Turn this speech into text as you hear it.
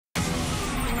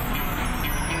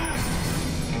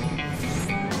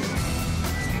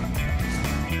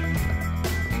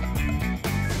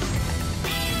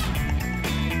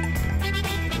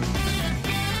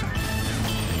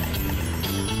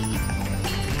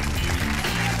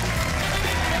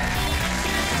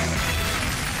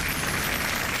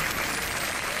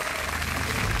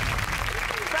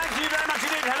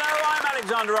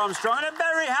Alexander Armstrong, and a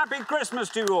very happy Christmas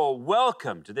to you all.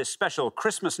 Welcome to this special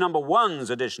Christmas #1's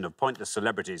edition of Pointless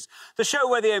Celebrities, the show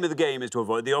where the aim of the game is to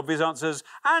avoid the obvious answers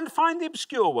and find the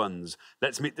obscure ones.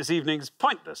 Let's meet this evening's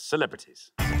Pointless Celebrities.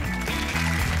 And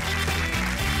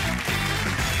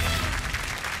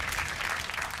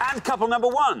couple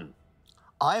 #1.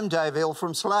 I'm Dave Hill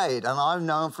from Slade, and I'm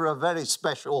known for a very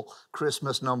special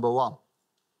Christmas #1.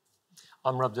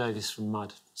 I'm Rob Davies from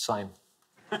Mud. Same.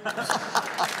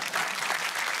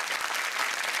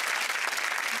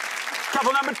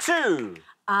 Couple #2.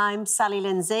 I'm Sally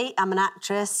Lindsay. I'm an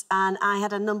actress, and I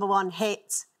had a #1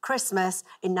 hit, Christmas,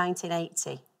 in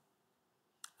 1980.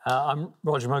 I'm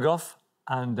Roger McGough,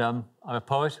 and I'm a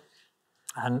poet,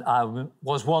 and I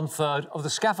was 1/3 of the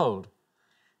scaffold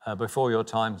before your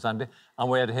time, Sandy, and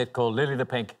we had a hit called Lily the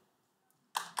Pink.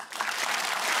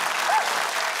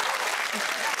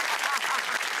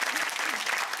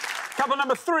 Couple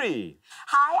 #3.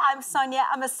 Hi, I'm Sonia.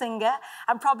 I'm a singer.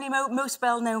 I'm probably most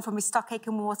well known for my Stockache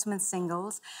and Waterman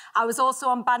singles. I was also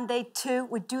on Band Aid 2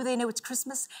 with Do They Know It's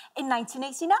Christmas in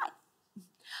 1989.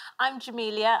 I'm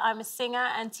Jamelia. I'm a singer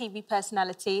and TV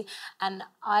personality, and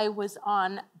I was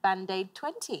on Band Aid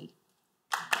 20.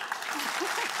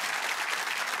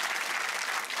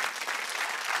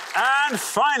 And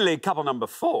finally, couple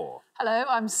 #4. Hello,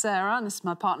 I'm Sara, and this is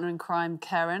my partner in crime,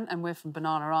 Keren, and we're from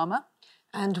Bananarama.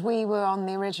 And we were on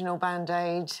the original Band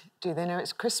Aid, Do They Know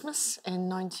It's Christmas, in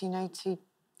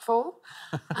 1984.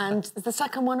 And the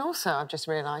second one also, I've just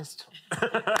realised.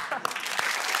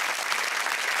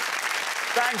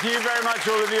 Thank you very much,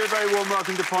 all of you. A very warm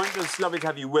welcome to Pointless. Lovely to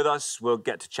have you with us. We'll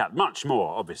get to chat much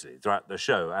more, obviously, throughout the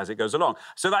show as it goes along.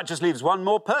 So that just leaves one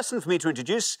more person for me to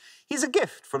introduce. He's a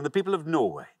gift from the people of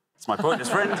Norway. It's my Pointless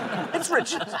friend. It's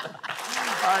Richard.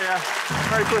 Hiya.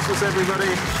 Merry Christmas,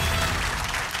 everybody.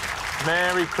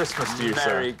 Merry Christmas to you, sir.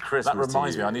 Merry Christmas. That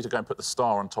reminds me, I need to go and put the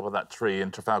star on top of that tree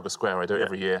in Trafalgar Square. I do it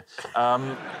every year.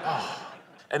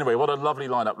 Anyway, what a lovely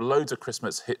lineup. Loads of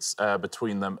Christmas hits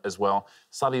between them as well.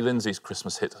 Sally Lindsay's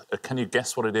Christmas hit. Can you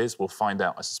guess what it is? We'll find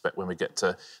out, I suspect, when we get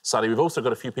to Sally. We've also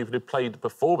got a few people who played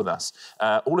before with us.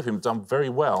 All of whom have done very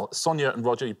well. Sonia and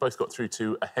Roger, you both got through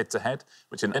to a head-to-head,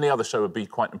 which in any other show would be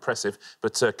quite impressive.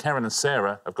 But Keren and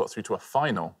Sara have got through to a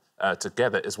final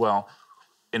together as well.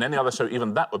 In any other show,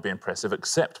 even that would be impressive,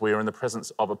 except we are in the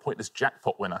presence of a Pointless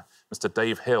jackpot winner, Mr.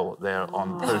 Dave Hill, there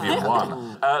on podium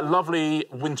 1. Lovely,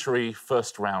 wintry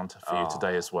first round for you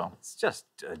today as well. It's just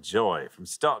a joy from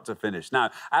start to finish.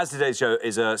 Now, as today's show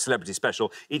is a celebrity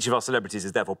special, each of our celebrities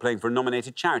is therefore playing for a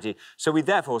nominated charity, so we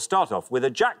therefore start off with a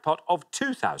jackpot of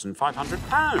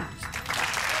 £2,500.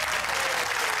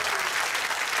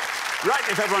 Right,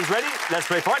 if everyone's ready, let's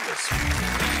play Pointless.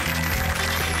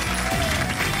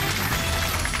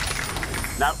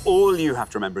 Now, all you have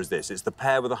to remember is this. It's the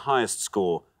pair with the highest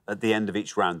score at the end of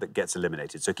each round that gets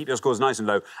eliminated. So keep your scores nice and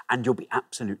low, and you'll be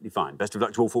absolutely fine. Best of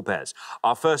luck to all 4 pairs.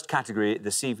 Our first category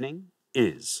this evening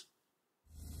is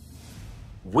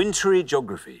wintry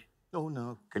geography. Oh,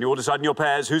 no. Can you all decide in your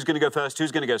pairs who's going to go first,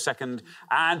 who's going to go second?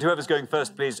 And whoever's going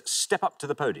first, please step up to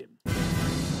the podium.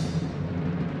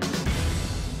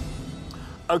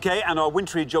 OK, and our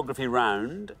wintry geography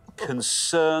round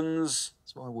concerns...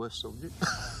 It's my worst subject.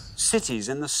 cities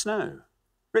in the snow.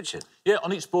 Richard? Yeah,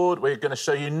 on each board, we're going to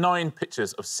show you 9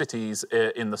 pictures of cities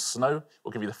in the snow.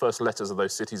 We'll give you the first letters of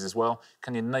those cities as well.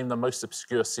 Can you name the most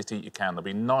obscure city you can? There'll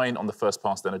be 9 on the first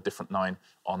pass, then a different 9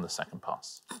 on the second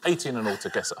pass. 18 in all to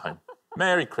guess at home.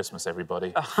 Merry Christmas,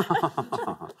 everybody.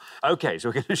 OK, so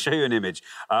we're going to show you an image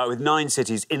with 9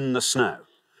 cities in the snow.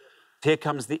 Here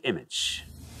comes the image.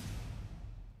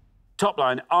 Top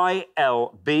line,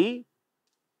 ILB.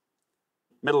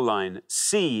 Middle line,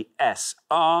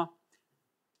 CSR.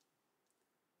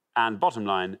 And bottom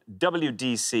line,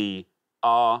 WDCRK.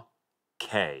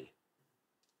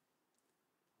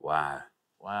 Wow.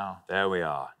 Wow. There we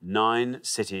are. 9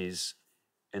 cities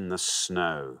in the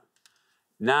snow.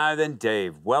 Now then,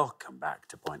 Dave, welcome back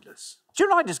to Pointless. Do you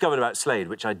know what I discovered about Slade,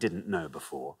 which I didn't know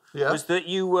before? Yeah. Was that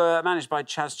you were managed by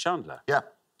Chas Chandler. Yeah.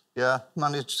 Yeah,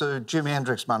 managed Jimi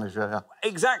Hendrix manager, yeah.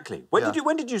 Exactly.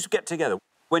 When did you get together?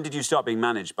 When did you start being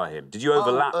managed by him? Did you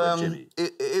overlap with Jimmy?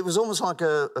 It was almost like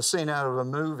a scene out of a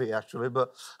movie, actually,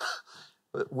 but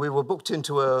we were booked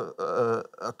into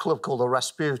a club called the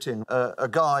Rasputin. A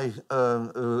guy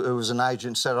who was an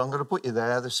agent said, I'm going to put you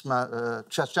there. This man,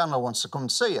 Chas Chandler wants to come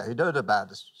and see you. He'd heard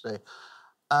about us, you see.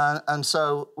 And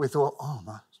so we thought, oh,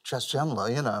 man, Chas Chandler,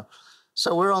 you know.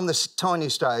 So we're on this tiny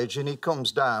stage, and he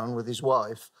comes down with his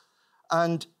wife,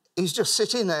 and he's just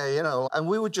sitting there, you know, and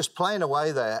we were just playing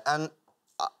away there, and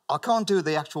I can't do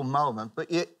the actual moment, but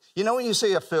you know when you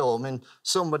see a film and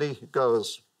somebody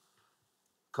goes,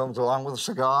 comes along with a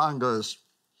cigar and goes,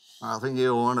 I think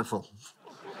you're wonderful.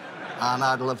 And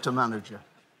I'd love to manage you.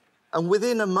 And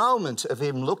within a moment of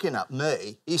him looking at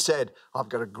me, he said, I've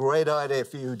got a great idea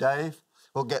for you, Dave.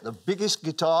 We'll get the biggest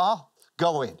guitar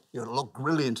going. You'll look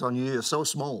brilliant on you. You're so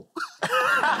small.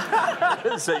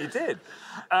 So you did.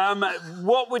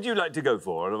 What would you like to go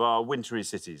for out of our wintry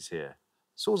cities here?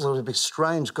 It's always a little bit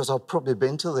strange because I've probably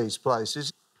been to these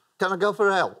places. Can I go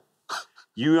for L?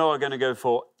 You are going to go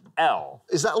for L.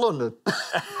 Is that London?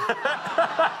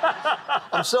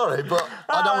 I'm sorry, but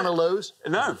I don't want to lose.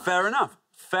 No, fair enough.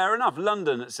 Fair enough.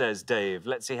 London, says Dave.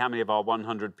 Let's see how many of our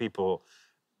 100 people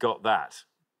got that.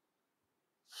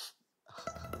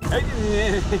 94,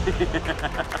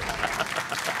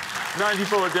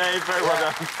 Dave. Very well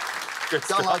done. Good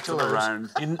Don't like start to to the lose. round.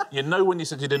 You know when you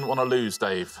said you didn't want to lose,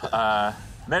 Dave.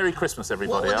 Merry Christmas,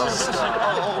 everybody else.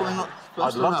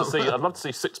 I'd love to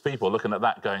see 6 people looking at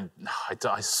that going, no,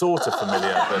 I sort of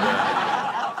familiar, but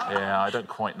yeah, I don't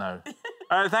quite know.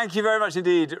 Thank you very much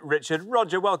indeed, Richard.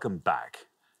 Roger, welcome back.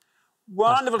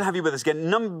 Wonderful to have you with us again.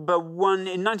 Number 1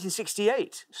 in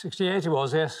 1968. 68 it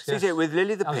was, yes. 68 with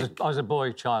Lily the Pink. I was a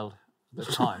boy child at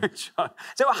the time.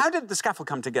 So how did the scaffold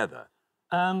come together?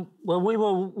 Well, we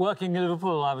were working in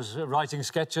Liverpool. I was writing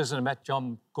sketches and I met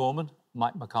John Gorman,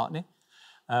 Mike McCartney,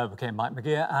 became Mike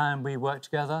McGear, and we worked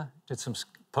together, did some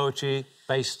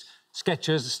poetry-based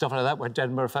sketches, stuff like that, went to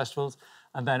Edinburgh festivals.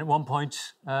 And then at one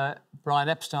point, Brian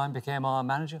Epstein became our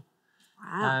manager.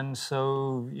 Wow. And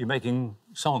so you're making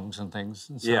songs and things.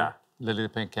 And so yeah. Lily the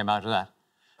Pink came out of that.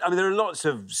 I mean, there are lots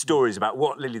of stories about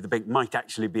what Lily the Pink might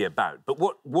actually be about, but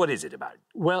what is it about?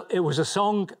 Well, it was a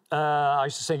song I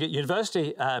used to sing at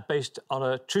university based on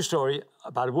a true story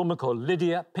about a woman called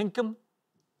Lydia Pinkham, who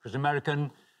was an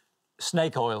American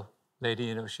snake oil lady.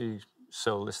 You know, she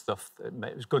sold this stuff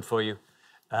that was good for you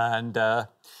and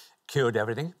cured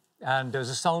everything. And there was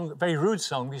a song, a very rude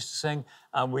song we used to sing,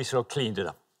 and we sort of cleaned it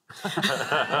up. For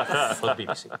the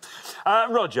BBC.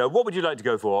 Roger, what would you like to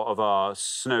go for of our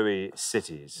snowy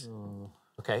cities?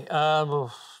 OK,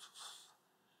 I'll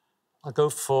go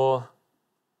for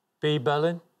B,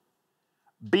 Berlin.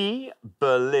 B,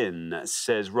 Berlin,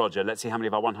 says Roger. Let's see how many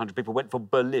of our 100 people went for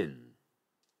Berlin.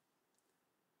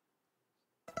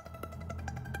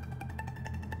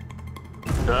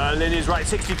 Berlin is right,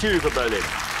 62 for Berlin.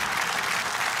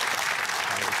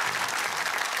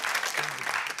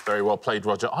 Very well played,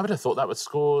 Roger. I would have thought that would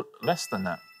score less than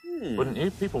that, wouldn't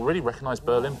you? People really recognise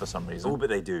Berlin for some reason. Oh, but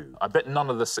they do. I bet none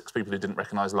of the 6 people who didn't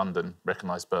recognise London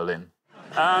recognised Berlin.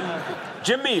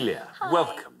 Jamelia, Hi.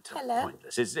 welcome to Hello.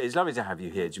 Pointless. It's lovely to have you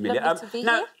here, Jamelia. Lovely to be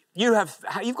now, here.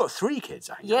 You've got 3 kids,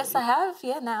 I think. Yes, I have,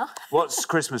 yeah, now. What's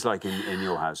Christmas like in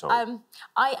your household?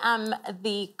 I am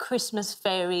the Christmas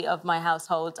fairy of my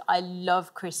household. I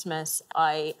love Christmas.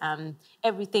 I am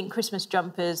everything, Christmas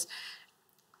jumpers,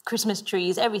 Christmas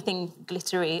trees, everything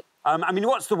glittery. I mean,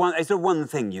 is there one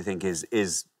thing you think is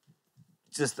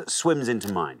just that swims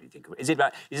into mind, you think? Is it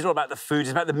all about the food? Is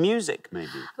it about the music, maybe?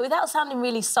 Without sounding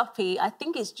really soppy, I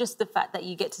think it's just the fact that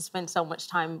you get to spend so much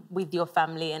time with your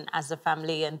family and as a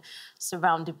family and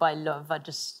surrounded by love. I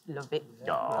just love it.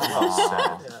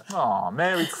 Oh,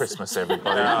 Merry Christmas,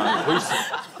 everybody.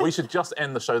 We should just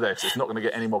end the show there because it's not going to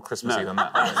get any more Christmassy than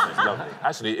that. It's lovely.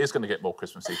 Actually, it is going to get more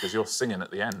Christmassy because you're singing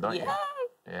at the end, aren't you?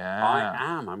 Yeah.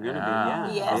 I am. I'm going to be,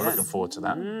 yeah. Yes. I'm looking forward to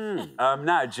that.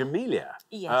 Now, Jamelia.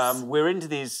 Yes. We're into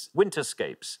these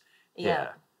winterscapes. Yeah.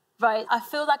 Right, I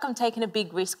feel like I'm taking a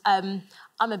big risk. I'm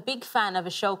a big fan of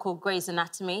a show called Grey's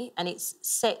Anatomy, and it's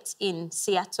set in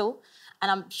Seattle.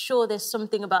 And I'm sure there's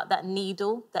something about that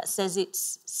needle that says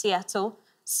it's Seattle.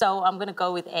 So I'm going to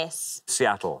go with S.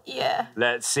 Seattle. Yeah.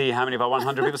 Let's see how many of our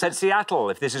 100 people said Seattle.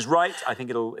 If this is right, I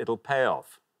think it'll pay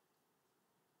off.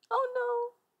 Oh, no.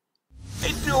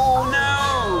 Oh, no!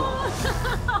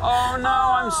 Oh, no,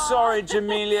 I'm sorry,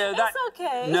 Jamelia. It's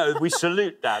okay. No, we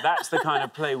salute that. That's the kind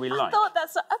of play we like. I thought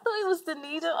it was the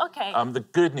needle. OK. The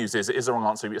good news is it is the wrong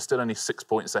answer, but you're still only 6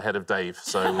 points ahead of Dave,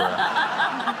 so...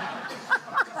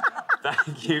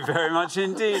 Thank you very much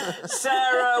indeed.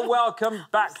 Sarah, welcome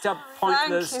back to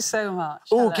Pointless. Thank you so much.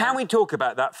 Oh, can we talk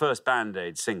about that first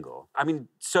Band-Aid single? I mean,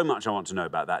 so much I want to know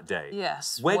about that day.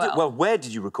 Yes, where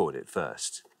did you record it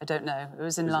first? I don't know. It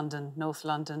was in London, North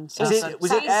London. Was it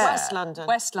West London.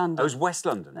 West London. Oh, it was West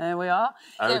London. There we are.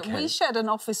 OK. Yeah, we shared an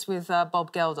office with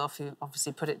Bob Geldof, who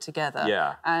obviously put it together.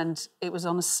 Yeah. And it was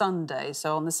on a Sunday,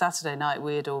 so on the Saturday night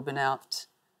we had all been out.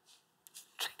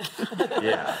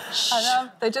 Yeah.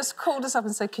 And they just called us up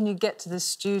and said, can you get to this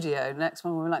studio? Next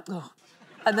one we were like, oh.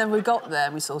 And then we got there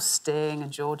and we saw Sting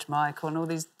and George Michael and all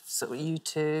these sort of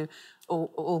U2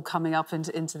 all coming up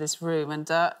into this room. And,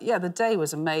 yeah, the day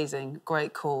was amazing,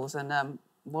 great calls. And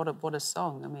what a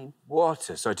song, I mean.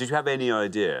 So did you have any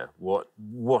idea what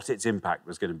its impact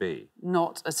was going to be?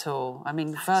 Not at all. I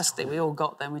mean, firstly, we all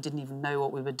got there and we didn't even know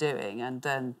what we were doing, and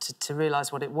then to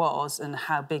realise what it was and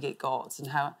how big it got and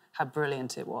how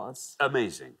brilliant it was.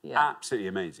 Amazing. Yeah. Absolutely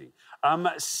amazing.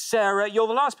 Sarah, you're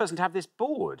the last person to have this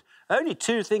board. Only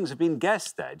 2 things have been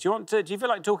guessed there. Do you feel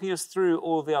like talking us through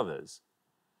all the others?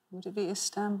 Would it be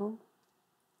Istanbul?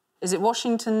 Is it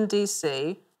Washington,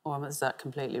 D.C., or is that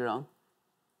completely wrong?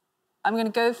 I'm going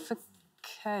to go for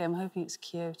K. I'm hoping it's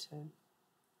Kyoto.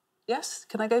 Yes?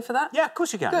 Can I go for that? Yeah, of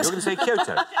course you can. You're going to say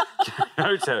Kyoto.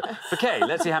 Kyoto. Okay,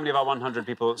 let's see how many of our 100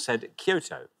 people said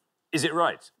Kyoto. Is it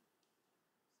right?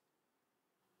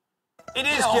 It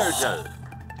is Kyoto.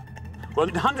 Well,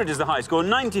 100 is the high score,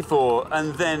 94,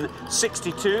 and then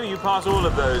 62. You pass all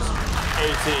of those.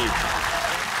 18.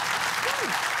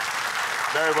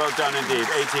 Very well done indeed.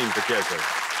 18 for Kyoto.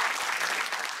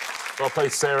 Well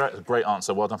played, Sarah. A great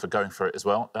answer. Well done for going for it as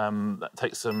well. That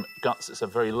takes some guts. It's a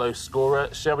very low scorer.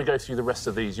 Shall we go through the rest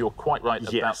of these? You're quite right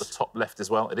about the top left as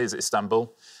well. It is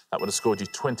Istanbul. That would have scored you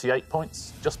 28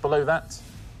 points. Just below that,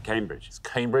 Cambridge. It's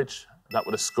Cambridge. That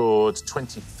would have scored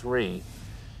 23.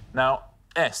 Now,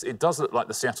 S, it does look like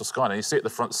the Seattle skyline. You see at the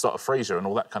front start of Frasier and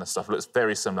all that kind of stuff. It looks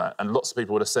very similar. And lots of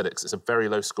people would have said it because it's a very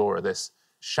low scorer, this.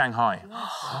 Shanghai.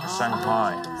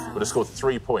 Shanghai would have scored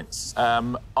 3 points.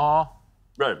 R,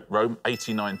 Rome. Rome,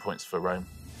 89 points for Rome.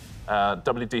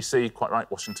 WDC, quite right,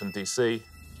 Washington, D.C. would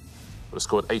have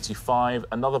scored 85.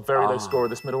 Another very low scorer,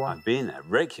 this middle one. I've been there.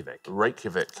 Reykjavik.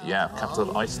 Reykjavik, yeah,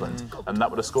 capital of Iceland. And that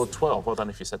would have scored 12. Well done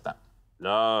if you said that.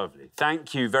 Lovely.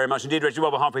 Thank you very much indeed, Richard.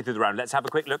 Well, we're halfway through the round. Let's have a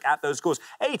quick look at those scores.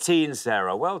 18,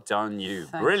 Sarah. Well done, you.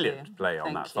 Brilliant play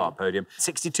on that far podium.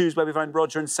 62 is where we find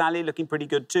Roger and Sally, looking pretty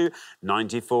good too.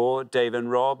 94, Dave and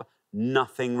Rob.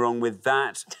 Nothing wrong with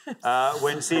that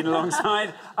when seen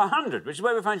alongside 100, which is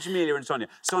where we find Jamelia and Sonia.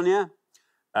 Sonia,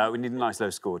 we need a nice low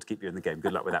score to keep you in the game.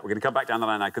 Good luck with that. We're going to come back down the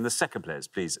line now. Can the second players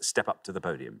please step up to the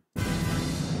podium?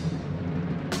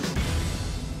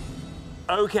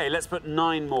 OK, let's put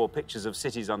 9 more pictures of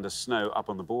cities under snow up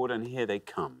on the board, and here they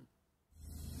come.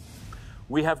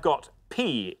 We have got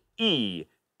P, E,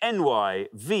 N, Y,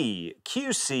 V,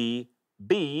 Q, C,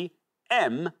 B,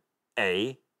 M,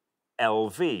 A, L,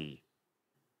 V.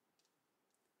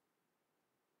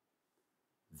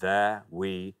 There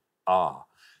we are.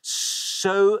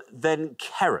 So then,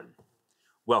 Keren,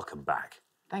 welcome back.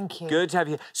 Thank you. Good to have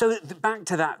you. So back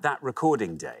to that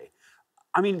recording day.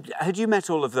 I mean, had you met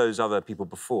all of those other people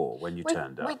before when you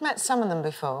turned up? We'd met some of them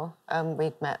before.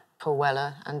 We'd met Paul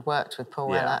Weller and worked with Paul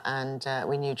Weller, and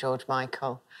we knew George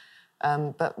Michael,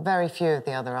 but very few of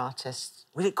the other artists.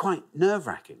 Was it quite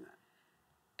nerve-wracking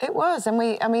then? It was, and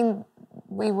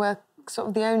we were sort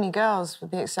of the only girls,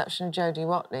 with the exception of Jodie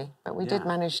Watley, but we did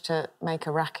manage to make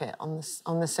a racket on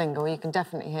the single. You can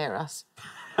definitely hear us.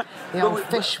 The old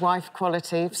fishwife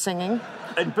quality of singing.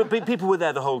 But people were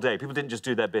there the whole day? People didn't just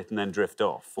do their bit and then drift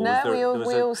off? Or No,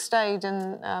 we all stayed,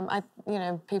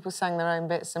 and people sang their own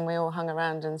bits and we all hung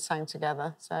around and sang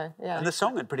together, so, yeah. And the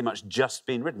song had pretty much just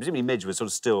been written. Presumably Midge was sort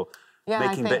of still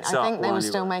making bits up. I think they were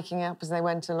still making it up as they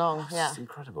went along, yeah. It's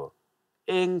incredible.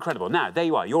 Incredible. Now, there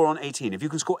you are. You're on 18. If you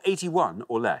can score 81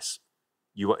 or less,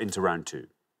 you are into round 2.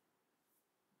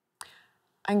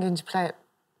 I'm going to play it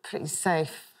pretty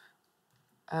safe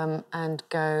and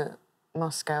go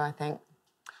Moscow, I think.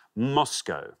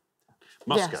 Moscow.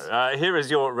 Moscow. Yes. Here is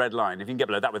your red line. If you can get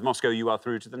below that with Moscow, you are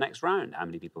through to the next round. How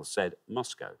many people said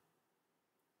Moscow?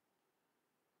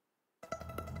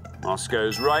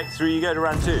 Moscow's right. Through you go to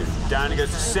round 2. Down it goes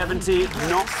to 70.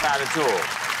 Not bad at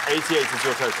all. 88 is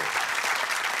your total.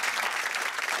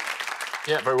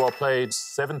 Yeah, very well played.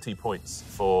 70 points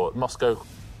for Moscow.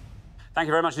 Thank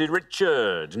you very much indeed,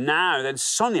 Richard. Now then,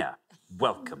 Sonia,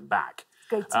 welcome back.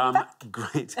 Great to be back.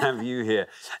 Great to have you here.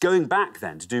 Going back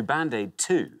then to do Band Aid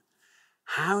 2,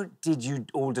 how did you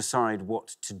all decide what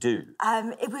to do?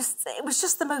 It was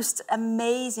just the most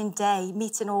amazing day,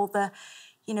 meeting all the,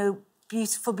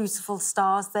 beautiful, beautiful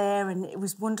stars there, and it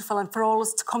was wonderful. And for all of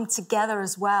us to come together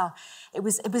as well, it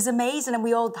was amazing, and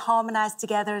we all harmonised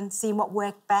together and seeing what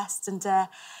worked best. And the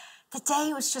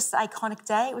day was just an iconic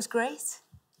day. It was great.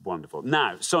 Wonderful.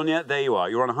 Now, Sonia, there you are.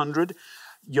 You're on 100.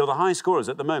 You're the high scorers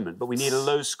at the moment, but we need a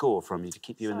low score from you to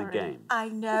keep you in the game. I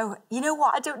know. You know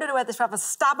what? I don't know whether to have a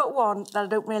stab at one that I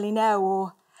don't really know,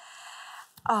 or...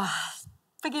 Oh,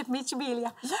 forgive me,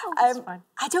 Jamelia. No, that's fine.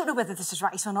 I don't know whether this is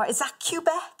right or not. Is that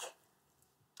Quebec?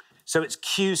 So it's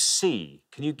QC.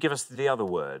 Can you give us the other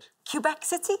word? Quebec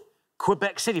City?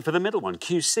 Quebec City for the middle one,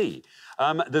 QC.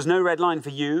 There's no red line for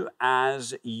you,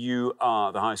 as you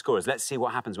are the high scorers. Let's see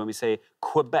what happens when we say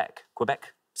Quebec.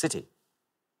 Quebec City.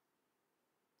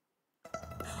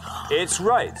 It's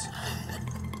right.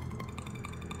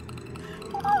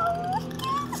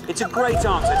 It's a great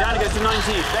answer. Down it goes to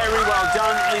 19. Very well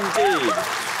done indeed.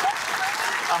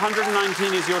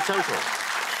 119 is your total.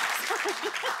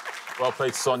 Well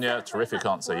played, Sonia. Terrific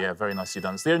answer. Yeah, very nicely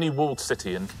done. It's the only walled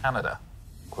city in Canada,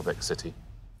 Quebec City.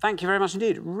 Thank you very much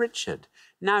indeed, Richard.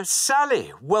 Now,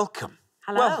 Sally, welcome.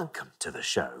 Hello. Welcome to the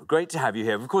show. Great to have you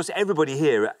here. Of course, everybody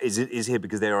here is here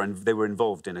because they were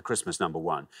involved in a Christmas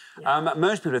 #1. Yeah.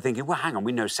 Most people are thinking, well, hang on,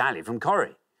 we know Sally from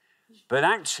Corrie. But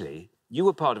actually, you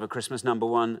were part of a Christmas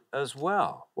 #1 as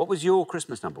well. What was your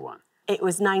Christmas #1? It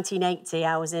was 1980.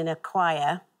 I was in a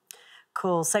choir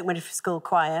called St Winifred School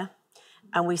Choir,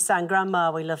 and we sang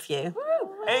Grandma, We Love You.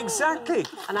 Woo! Exactly.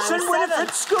 And I St was Winifred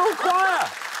 7. School Choir.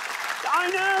 I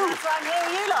know. That's why I'm here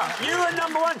with you lot. You were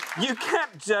 #1. You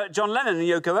kept John Lennon and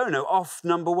Yoko Ono off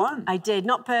 #1. I did,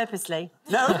 not purposely.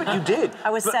 No, but you did. I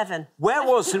was 7. Where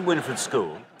was St Winifred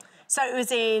School? So it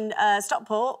was in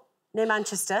Stockport, near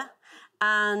Manchester,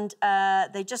 and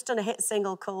they'd just done a hit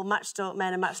single called Matchstalk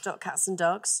Men and Matchstalk Cats and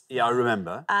Dogs. Yeah, I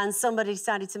remember. And somebody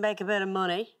decided to make a bit of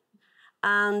money,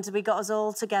 and we got us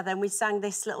all together and we sang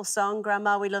this little song,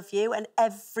 Grandma, We Love You, and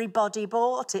everybody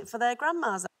bought it for their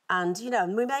grandmas. And, you know,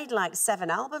 we made like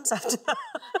 7 albums after that.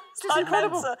 It's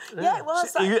incredible. Yeah, it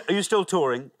was. So are you still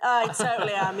touring? I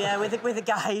totally am, yeah, with the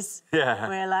guys. Yeah.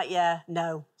 We're like, yeah,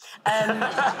 no.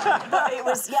 But it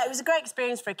was a great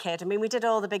experience for a kid. I mean, we did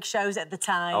all the big shows at the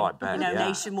time. Oh, I bet, You know, yeah.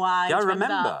 nationwide. Yeah, I Remember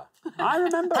remember. that? I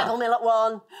remember. Pebble Mill at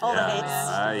 1, all the Yeah.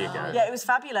 hits. There you go. Yeah, it was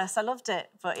fabulous. I loved it,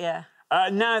 but yeah.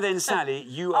 Now then, Sally,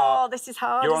 you are... Oh, this is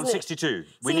hard, You're on isn't it? 62.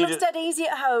 See, looks dead easy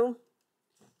at home.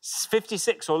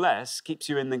 56 or less keeps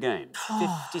you in the game.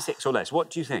 56 or less. What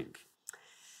do you think?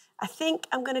 I think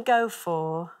I'm going to go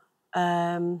for...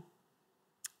 I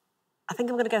think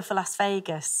I'm going to go for Las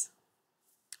Vegas.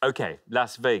 OK,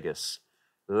 Las Vegas.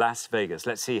 Las Vegas.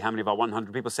 Let's see how many of our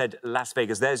 100 people said Las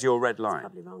Vegas. There's your red line.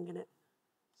 Probably wrong, isn't it?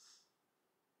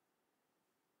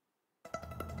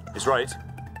 It's right.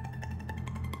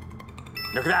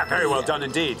 Look at that. Very well done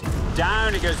indeed.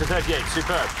 Down it goes to 38.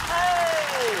 Superb. Hey!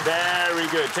 Very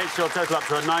good. Takes your total up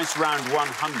to a nice round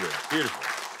 100. Beautiful.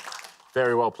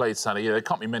 Very well played, Sally. Yeah, there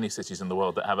can't be many cities in the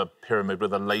world that have a pyramid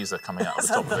with a laser coming out of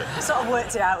the top of it. Sort of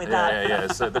worked it out with that. Yeah.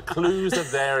 So the clues are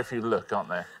there if you look, aren't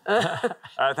they?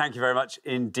 Thank you very much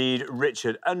indeed,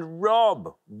 Richard. And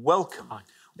Rob, welcome. Hi.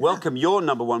 Welcome. Your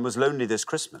 #1 was Lonely This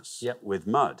Christmas with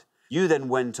Mud. You then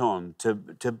went on to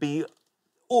be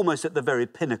almost at the very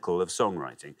pinnacle of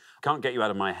songwriting. Can't Get You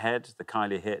Out of My Head, the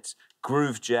Kylie hit,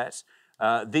 Groove Jet.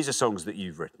 These are songs that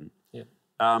you've written. Yeah.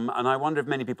 And I wonder if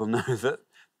many people know that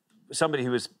somebody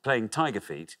who was playing Tiger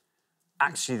Feet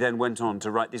actually then went on to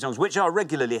write these songs, which are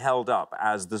regularly held up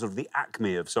as the sort of the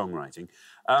acme of songwriting.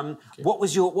 What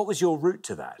was your route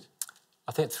to that?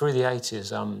 I think through the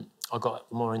 80s, I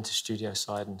got more into studio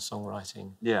side and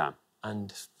songwriting. Yeah.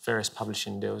 And various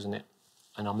publishing deals in it.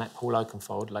 And I met Paul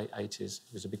Oakenfold, late 80s.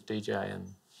 He was a big DJ,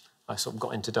 and I sort of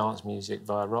got into dance music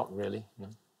via rock, really. You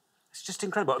know? It's just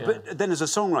incredible. Yeah. But then as a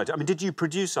songwriter, I mean, did you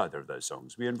produce either of those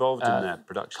songs? Were you involved in their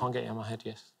production? Can't Get You Out of My Head,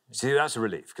 yes. See, that's a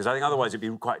relief, because I think otherwise it'd be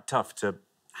quite tough to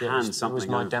hand something It was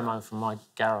my over. demo from my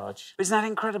garage. Isn't that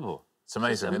incredible? It's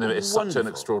amazing, isn't it? It's such an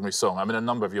extraordinary song. I mean, a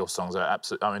number of your songs are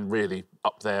absolutely, I mean, really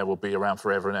up there, will be around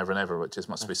forever and ever and ever, which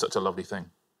must be such a lovely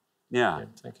thing. Yeah.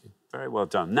 Thank you. Very well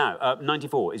done. Now,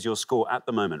 94 is your score at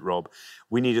the moment, Rob.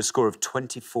 We need a score of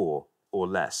 24 or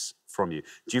less from you.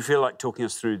 Do you feel like talking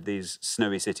us through these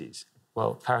snowy cities?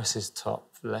 Well, Paris is top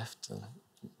left, and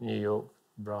New York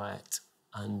right,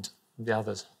 and the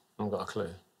others, I haven't got a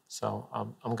clue. So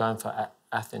I'm going for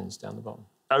Athens down the bottom.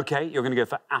 OK, you're going to go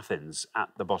for Athens at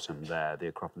the bottom there, the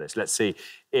Acropolis. Let's see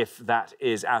if that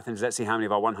is Athens. Let's see how many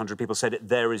of our 100 people said it.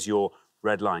 There is your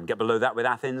red line. Get below that with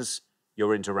Athens,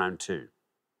 you're into round 2.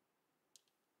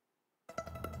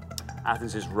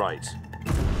 Athens is right.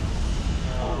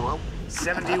 Oh, well.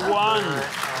 71.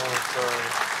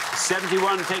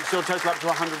 71 takes your total up to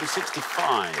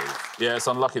 165. Yeah, it's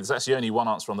unlucky. There's actually only one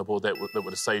answer on the board that would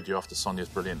have saved you after Sonia's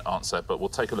brilliant answer, but we'll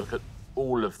take a look at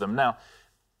all of them. Now,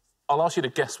 I'll ask you to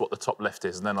guess what the top left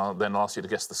is, and then I'll ask you to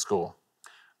guess the score.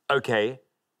 OK.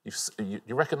 You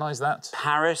recognise that?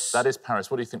 Paris. That is Paris.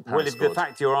 What do you think Paris scored? The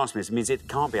fact you're asking this means it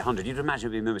can't be 100. You'd imagine it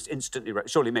would be the most instantly...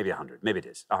 Surely maybe 100. Maybe it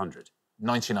is. 100.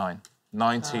 99.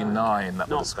 99 that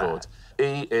would have scored.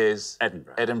 E is...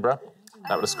 Edinburgh. Edinburgh.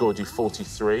 That would have scored you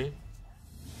 43.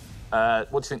 What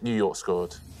do you think New York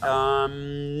scored?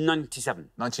 97.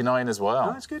 99 as well.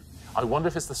 Oh, that's good. I wonder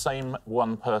if it's the same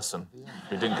one person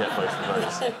who didn't get both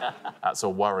of those. That's a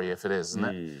worry if it is, isn't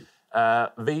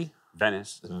it? V?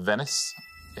 Venice. Venice.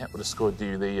 Yeah, would have scored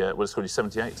you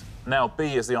 78. Now,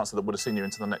 B is the answer that would have seen you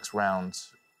into the next round.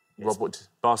 Rob, what?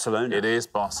 Barcelona. It is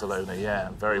Barcelona, yeah.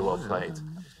 Very well played.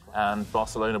 And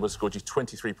Barcelona would have scored you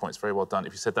 23 points. Very well done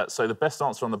if you said that. So the best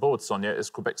answer on the board, Sonia, is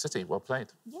Quebec City. Well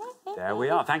played. There we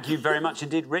are. Thank you very much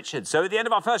indeed, Richard. So at the end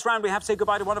of our first round, we have to say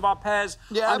goodbye to one of our pairs.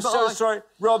 Yeah, I'm so sorry.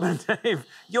 Rob and Dave,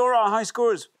 you're our high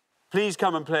scorers. Please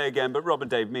come and play again. But Rob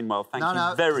and Dave, meanwhile, thank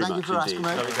you very much you for indeed. asking me.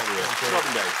 Lovely to have you. Rob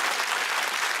and Dave.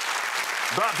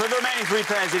 But for the remaining 3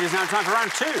 pairs, it is now time for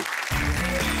round 2.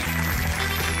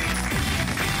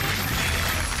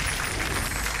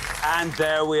 And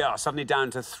there we are, suddenly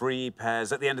down to 3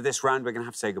 pairs. At the end of this round, we're going to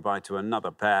have to say goodbye to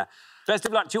another pair. Best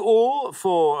of luck to you all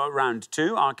for round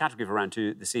 2. Our category for round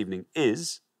 2 this evening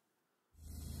is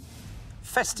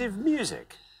festive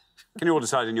music. Can you all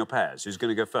decide in your pairs who's going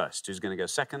to go first, who's going to go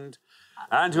second?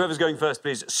 And whoever's going first,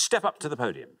 please step up to the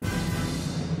podium.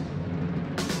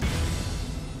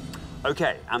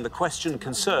 OK, and the question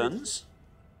concerns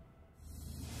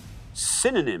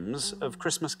synonyms of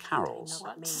Christmas carols.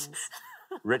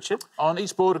 Richard? On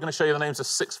each board, we're going to show you the names of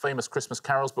 6 famous Christmas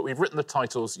carols, but we've written the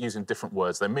titles using different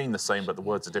words. They mean the same, but the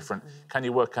words are different. Can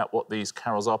you work out what these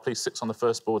carols are, please? 6 on the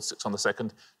first board, 6 on the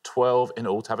second, 12 in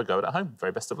all to have a go at home.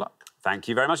 Very best of luck. Thank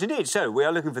you very much indeed. So, we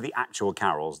are looking for the actual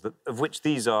carols, of which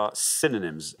these are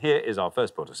synonyms. Here is our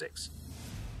first board of 6.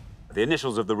 The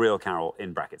initials of the real carol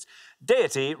in brackets.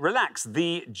 Deity, relax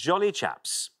the jolly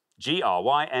chaps,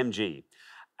 G-R-Y-M-G.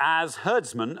 As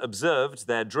herdsmen observed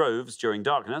their droves during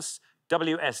darkness,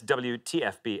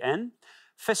 WSWTFBN,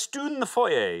 festoon the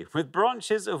foyer with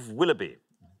branches of willoughby,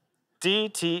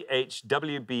 DTHWBOH,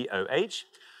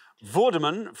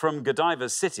 Vorderman from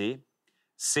Godiva's City,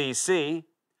 CC,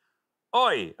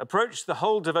 Oi, approach the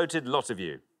whole devoted lot of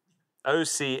you,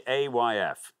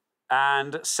 OCAYF,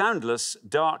 and Soundless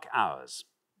Dark Hours,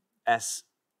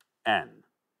 SN.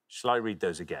 Shall I read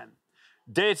those again?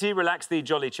 Deity, relax the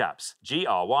jolly chaps,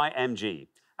 GRYMG.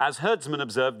 As herdsmen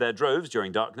observed their droves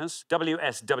during darkness,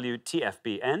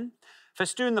 WSWTFBN,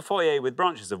 festoon the foyer with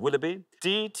branches of willoughby,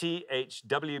 DTHWBOH,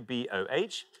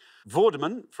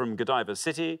 Vorderman from Godiva's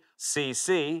City,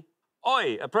 CC,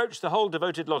 Oi, approach the whole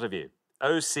devoted lot of you,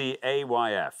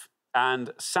 OCAYF,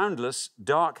 and Soundless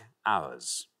Dark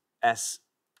Hours,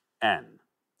 SN.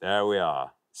 There we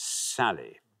are.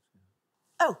 Sally.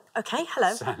 Oh, OK,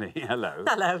 hello. Sally, hello.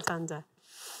 Hello, Tanda.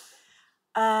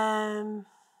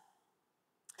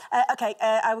 OK,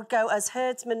 I would go as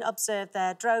herdsmen observed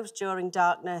their droves during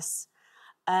darkness,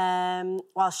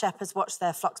 while shepherds watched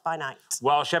their flocks by night.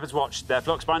 While shepherds watched their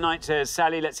flocks by night, says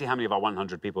Sally. Let's see how many of our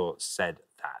 100 people said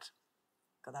that.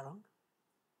 Got that wrong?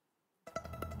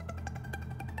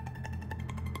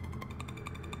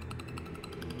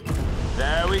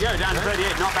 There we go, down to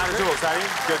 38. Not bad at all, Sally.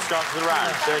 Good start to the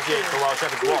round. 38 for While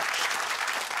Shepherds Watch.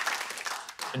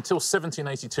 Until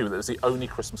 1782, that was the only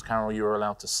Christmas carol you were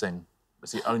allowed to sing.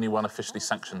 It's the only one officially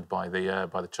sanctioned by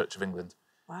the Church of England.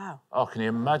 Wow. Oh, can you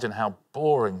imagine how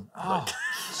boring church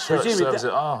services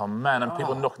are? Oh, man, and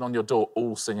people knocking on your door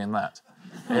all singing that.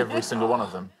 Every single one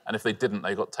of them. And if they didn't,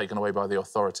 they got taken away by the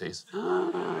authorities.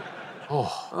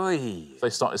 If they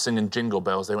started singing Jingle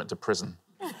Bells, they went to prison.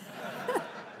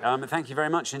 Thank you very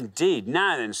much indeed.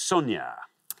 Now then, Sonia.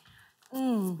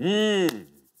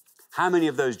 How many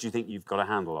of those do you think you've got a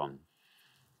handle on?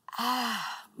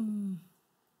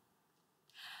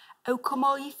 Oh, come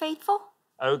all ye faithful?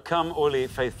 Oh, come all ye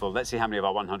faithful. Let's see how many of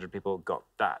our 100 people got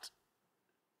that.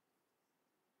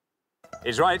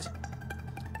 Is right.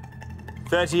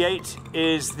 38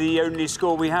 is the only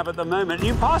score we have at the moment.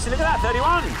 You pass it, look at that,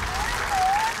 31.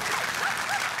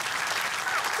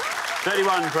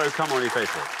 31 pro come all ye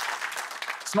faithful.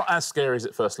 It's not as scary as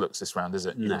it first looks this round, is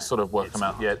it? You can sort of work them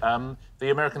out. Yeah.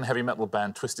 The American heavy metal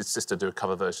band Twisted Sister do a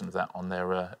cover version of that on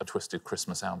their A Twisted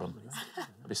Christmas album.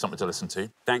 It'll be something to listen to.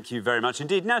 Thank you very much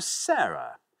indeed. Now,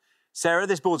 Sarah. Sarah,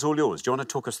 this board's all yours. Do you want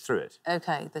to talk us through it?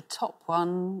 OK, the top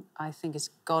one, I think, is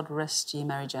God Rest Ye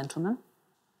Merry Gentlemen.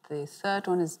 The third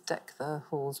one is Deck the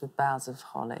Halls with Boughs of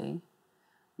Holly.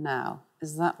 Now,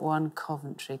 is that one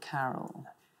Coventry Carol?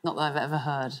 Not that I've ever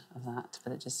heard of that,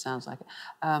 but it just sounds like it.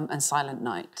 And Silent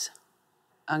Night.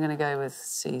 I'm going to go with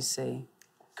CC.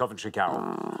 Coventry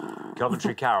Carol.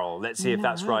 Coventry Carol. Let's see if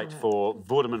that's right for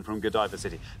Vorderman from Godiva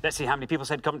City. Let's see how many people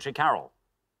said Coventry Carol.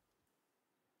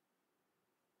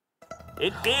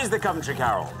 It is the Coventry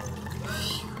Carol.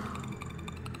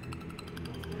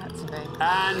 That's a big.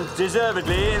 And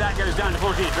deservedly, that goes down to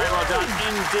 14. Very well done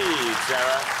indeed,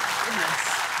 Sarah.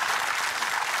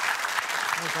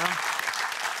 There you go.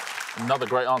 Another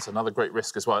great answer, another great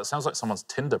risk as well. It sounds like someone's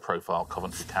Tinder profile,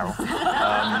 Coventry Carol.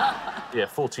 Yeah,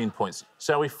 14 points.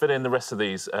 Shall we fill in the rest of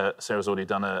these? Sarah's already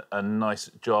done a nice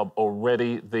job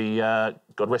already. The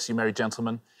God Rest You Merry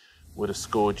Gentlemen would have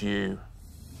scored you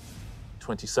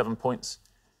 27 points.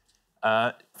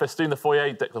 Festoon the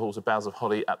Foyer, Deck the Halls with Boughs of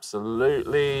Holly,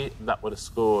 absolutely. That would have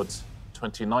scored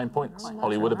 29 points.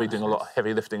 Holly would have been doing a lot of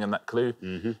heavy lifting in that clue.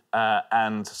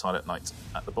 And Silent Night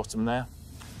at the bottom there.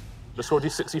 The scored you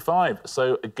 65.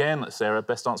 So again, Sarah,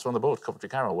 best answer on the board. Coventry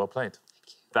Carol, well played.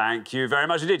 Thank you very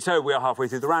much indeed. So we are halfway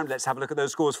through the round. Let's have a look at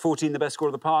those scores. 14, the best score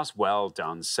of the past. Well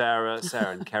done, Sarah.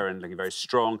 Sara and Keren looking very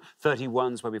strong.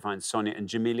 31's where we find Sonia and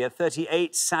Jamelia.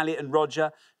 38, Sally and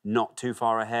Roger, not too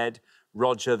far ahead.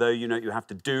 Roger, though, you know what you have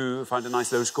to do. Find a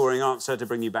nice low-scoring answer to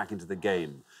bring you back into the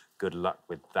game. Good luck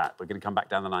with that. We're going to come back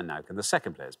down the line now. Can the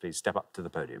second players please step up to the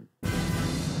podium?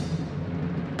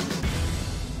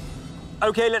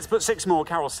 OK, let's put 6 more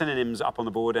Carol synonyms up on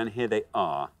the board, and here they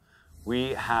are. We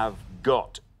have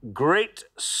got Great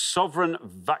Sovereign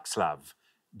Václav,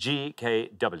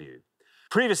 GKW.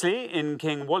 Previously in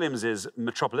King William's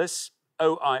Metropolis,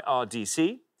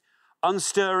 OIRDC.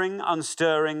 Unstirring,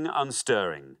 unstirring,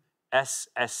 unstirring,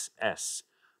 SSS.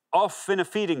 Off in a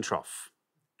feeding trough,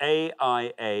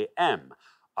 AIAM.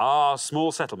 Our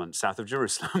small settlement south of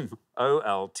Jerusalem,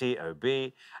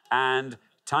 OLTOB. And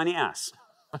Tiny Ass,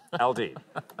 LD.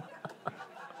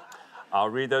 I'll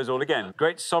read those all again.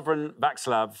 Great Sovereign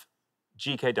Václav,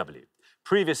 GKW.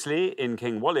 Previously in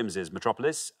King William's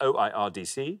Metropolis,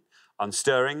 OIRDC.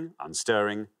 Unstirring,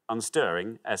 unstirring,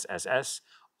 unstirring, SSS.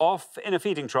 Off in a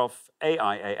feeding trough,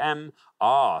 AIAM.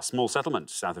 Our small settlement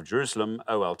south of Jerusalem,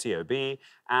 OLTOB.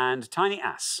 And Tiny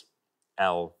Ass,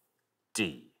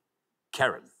 LD.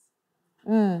 Keren.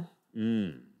 I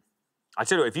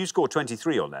tell you what, if you score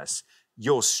 23 or less,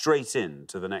 you're straight in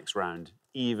to the next round,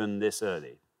 even this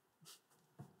early.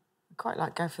 I'd quite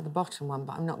like to go for the bottom one,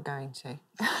 but I'm not going to.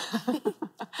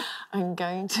 I'm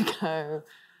going to go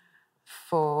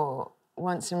for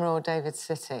Once in Royal David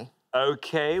City.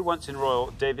 OK, Once in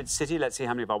Royal David City. Let's see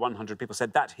how many of our 100 people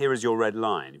said that. Here is your red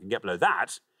line. If you can get below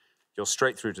that, you're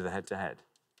straight through to the head-to-head.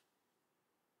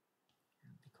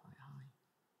 That'd be quite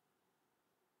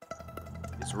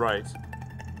high. It's right.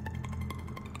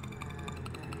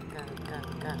 Go.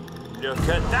 Look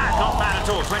at that. Not bad at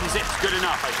all. 26, good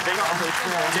enough, I think.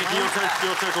 Taking your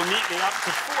total neatly up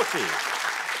to 40.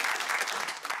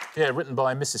 Yeah, written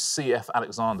by Mrs. C.F.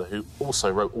 Alexander, who also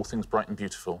wrote All Things Bright and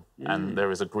Beautiful, and There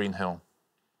Is a Green Hill.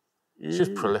 She was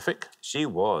prolific. She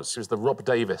was. She was the Rob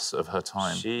Davis of her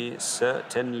time. She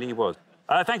certainly was.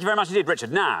 Thank you very much indeed,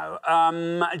 Richard. Now,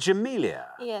 Jamelia.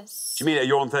 Yes. Jamelia,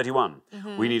 you're on 31.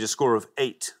 We need a score of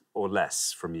 8 or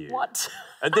less from you. What?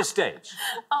 At this stage.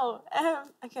 Oh,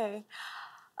 OK.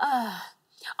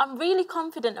 I'm really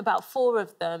confident about 4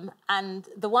 of them, and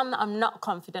the one that I'm not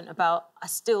confident about, I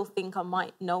still think I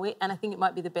might know it, and I think it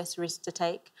might be the best risk to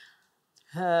take.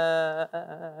 OK,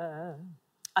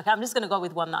 I'm just going to go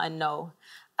with one that I know.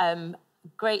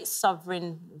 Great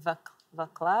Sovereign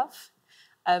Václav.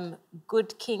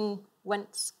 Good King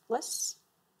Wenceslas.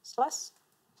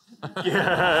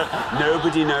 Yeah,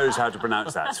 nobody knows how to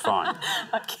pronounce that. It's fine.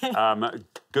 OK.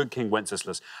 Good King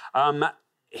Wenceslas.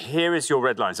 Here is your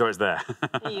red line. So it's there.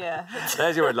 Yeah.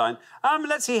 There's your red line.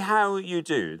 Let's see how you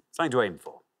do. Something to aim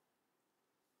for.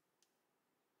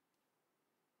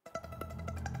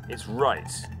 It's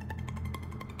right.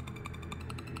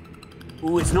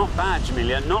 Ooh, it's not bad,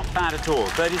 Jamelia. Not bad at all.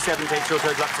 37 takes your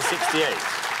total up to 68.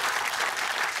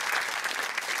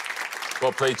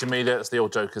 Well played, Jamelia. It's the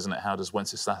old joke, isn't it? How does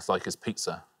Wenceslas like his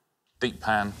pizza? Deep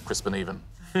pan, crisp and even.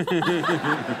 Thank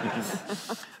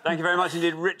you very much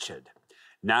indeed, Richard.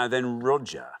 Now then,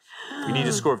 Roger. We need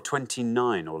a score of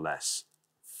 29 or less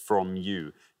from you.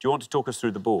 Do you want to talk us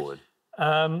through the board?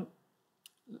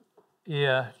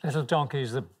 Yeah, Little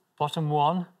Donkey's the bottom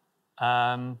one.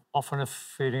 Often a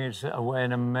feeding is Away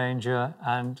in a Manger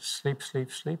and Sleep,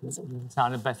 Sleep, Sleep.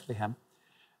 Town of Bethlehem.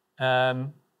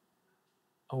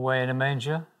 Away in a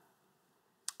Manger.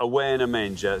 Away in a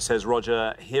Manger, says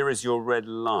Roger. Here is your red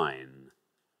line.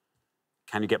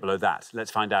 Can you get below that?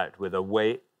 Let's find out with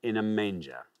Away in a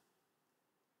Manger.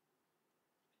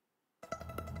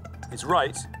 It's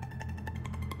right.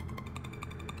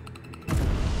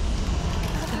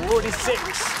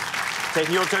 46.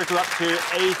 Taking your total up to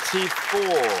 84.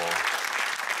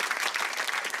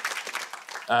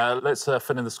 Let's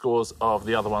fill in the scores of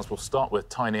the other ones. We'll start with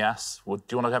Tiny Ass. Do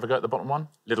you want to have a go at the bottom one?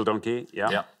 Little Donkey, yeah.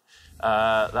 Yeah.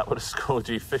 That would have scored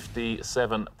you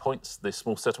 57 points. The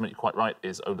small settlement, you're quite right,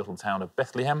 is O Little Town of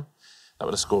Bethlehem. That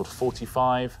would have scored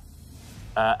 45.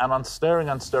 And Unstirring,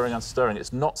 Unstirring, Unstirring.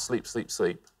 It's not Sleep, Sleep,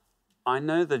 Sleep. I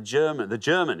know the German. The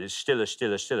German is stiller,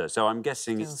 stiller, stiller. So I'm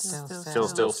guessing it's Still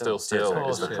is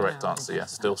the correct answer,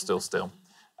 yes. Still.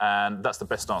 And that's the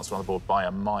best answer on the board by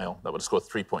a mile. That would have scored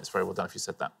 3 points. Very well done if you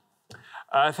said that.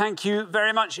 Thank you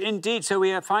very much indeed. So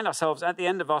we find ourselves at the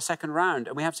end of our second round,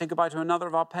 and we have to say goodbye to another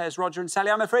of our pairs, Roger and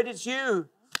Sally. I'm afraid it's you.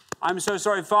 I'm so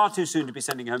sorry, far too soon to be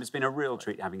sending you home. It's been a real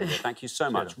treat having you here. Thank you so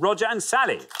much. Roger and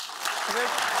Sally.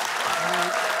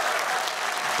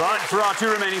 But for our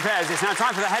two remaining pairs, it's now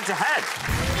time for the head-to-head.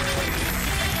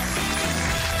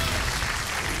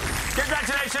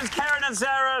 Congratulations, Keren and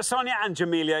Sara, Sonia and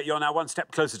Jamelia. You're now one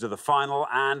step closer to the final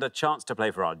and a chance to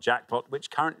play for our jackpot,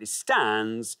 which currently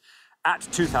stands at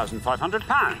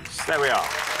 £2,500. There we are.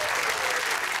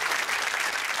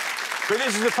 So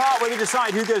this is the part where we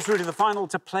decide who goes through to the final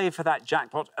to play for that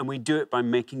jackpot, and we do it by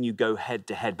making you go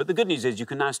head-to-head. But the good news is you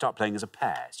can now start playing as a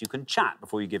pair. So you can chat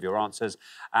before you give your answers,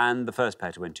 and the first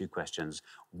pair to win 2 questions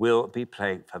will be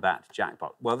playing for that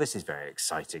jackpot. Well, this is very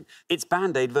exciting. It's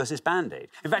Band-Aid versus Band-Aid.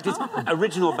 In fact, it's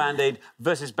original Band-Aid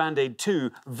versus Band-Aid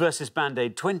 2 versus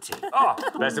Band-Aid 20. Oh,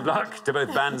 best of luck to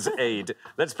both Bands Aid.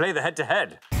 Let's play the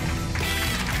head-to-head.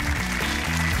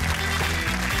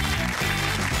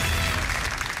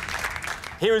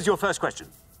 Here is your first question,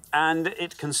 and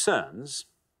it concerns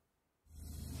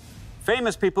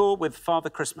famous people with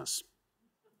Father Christmas.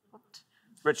 What?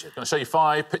 Richard. I'm going to show you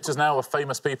 5 pictures now of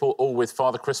famous people, all with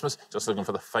Father Christmas. Just looking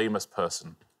for the famous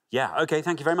person. Yeah, OK,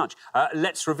 thank you very much.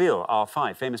 Let's reveal our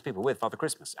 5 famous people with Father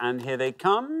Christmas. And here they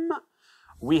come.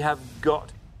 We have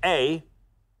got A,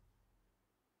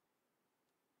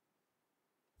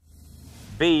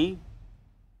 B,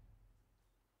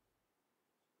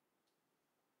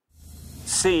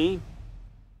 C,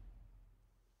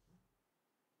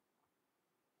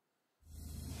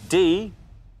 D,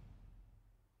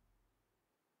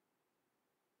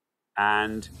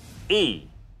 and E.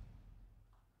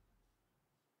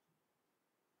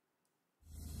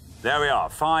 There we are,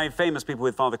 5 famous people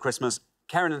with Father Christmas.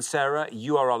 Keren and Sara,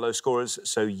 you are our low scorers,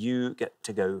 so you get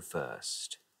to go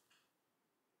first.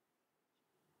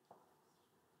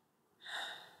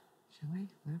 Shall we?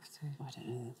 We have to. I don't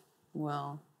know.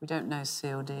 Well, we don't know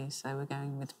C or D, so we're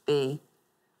going with B.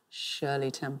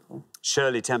 Shirley Temple.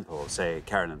 Shirley Temple, say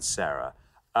Keren and Sara.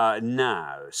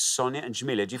 Now, Sonia and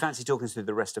Jamelia, do you fancy talking through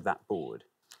the rest of that board?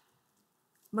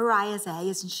 Mariah's A,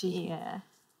 isn't she? Yeah.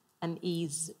 And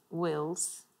E's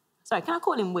Wills. Sorry, can I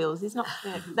call him Wills? He's not...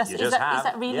 Is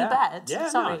that really bad? Yeah,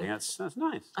 sorry. No, I think that's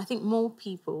nice. I think more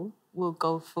people will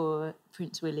go for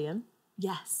Prince William.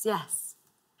 Yes, yes.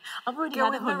 I've already go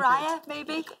had with 100. Mariah,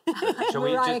 maybe?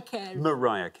 Mariah Carey.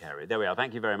 Mariah Carey. There we are.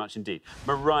 Thank you very much indeed.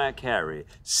 Mariah Carey,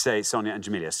 say Sonia and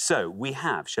Jamelia. So we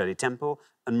have Shirley Temple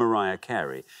and Mariah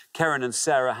Carey. Keren and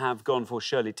Sara have gone for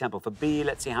Shirley Temple. For B,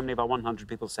 let's see how many of our 100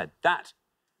 people said that.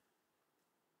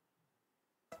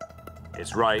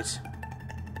 It's right.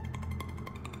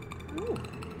 Ooh.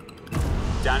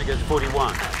 Down it goes to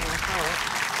 41.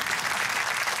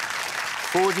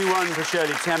 41 for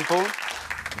Shirley Temple.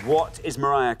 What is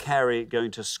Mariah Carey going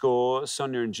to score?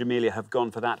 Sonia and Jamelia have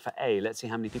gone for that for A. Let's see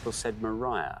how many people said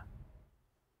Mariah.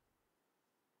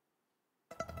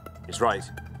 It's right.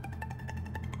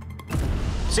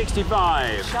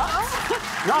 65. Shut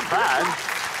up. Not bad.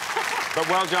 But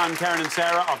well done, Keren and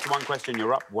Sara. After 1 question,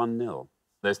 you're up 1-0.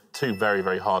 There's 2 very,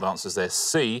 very hard answers there.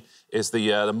 C is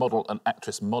the model and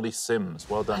actress Molly Sims.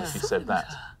 Well done if you said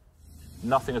that.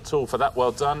 Nothing at all for that.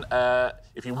 Well done.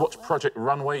 If you watch Project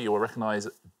Runway, you will recognise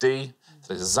D.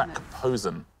 So Zach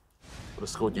Posen would have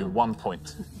scored you 1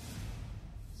 point.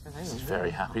 He's very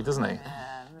happy, doesn't he?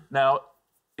 Now,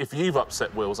 if you've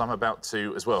upset Wills, I'm about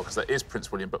to as well, because that is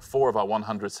Prince William, but 4 of our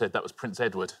 100 said that was Prince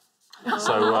Edward.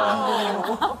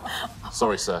 So,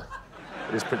 sorry, sir.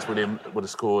 It is Prince William, would have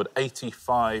scored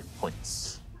 85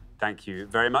 points. Thank you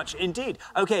very much indeed.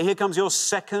 OK, here comes your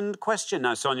second question.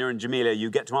 Now, Sonia and Jamelia, you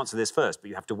get to answer this first, but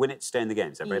you have to win it to stay in the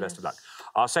game, so very best of luck.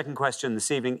 Our second question this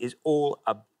evening is all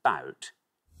about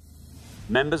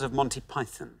members of Monty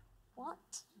Python. What?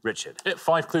 Richard.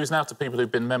 5 clues now to people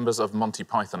who've been members of Monty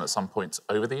Python at some point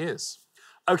over the years.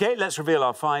 OK, let's reveal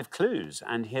our 5 clues,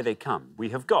 and here they come. We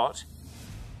have got...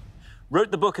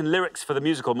 wrote the book and lyrics for the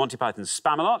musical Monty Python's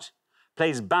Spamalot,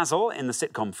 plays Basil in the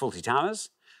sitcom Fawlty Towers,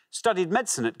 studied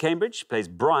medicine at Cambridge, plays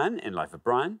Brian in Life of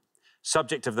Brian,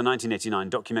 subject of the 1989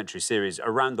 documentary series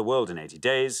Around the World in 80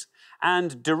 Days,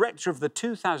 and director of the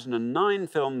 2009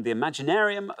 film The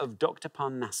Imaginarium of Dr.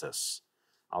 Parnassus.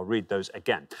 I'll read those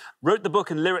again. Wrote the book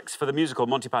and lyrics for the musical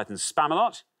Monty Python's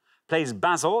Spamalot, plays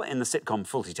Basil in the sitcom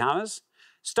Fawlty Towers,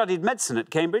 studied medicine at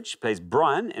Cambridge, plays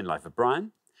Brian in Life of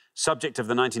Brian, subject of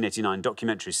the 1989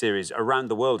 documentary series Around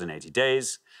the World in 80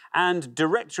 Days, and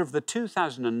director of the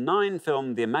 2009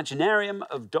 film The Imaginarium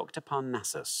of Dr.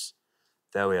 Parnassus.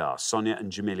 There we are. Sonia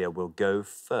and Jamelia will go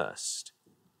first.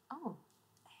 Oh.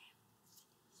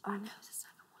 I know the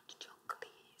second one, John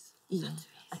Cleese. Yeah,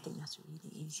 I think that's really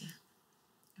easy.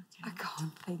 Okay. I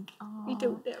can't think. Oh, we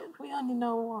don't know. We only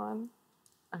know one.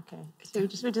 Okay, so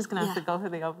we're just going to have to go for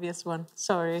the obvious one.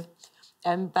 Sorry.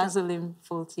 Basil in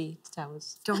Fawlty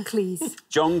Towers. John Cleese.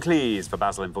 John Cleese for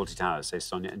Basil in Fawlty Towers, says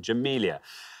Sonia and Jamelia.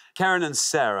 Keren and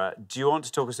Sara, do you want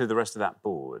to talk us through the rest of that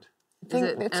board? I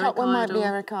think the top one might be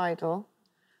Eric Idle.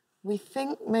 We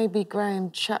think maybe Graham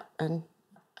Chapman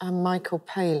and Michael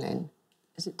Palin.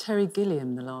 Is it Terry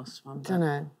Gilliam, the last one? Don't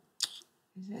know.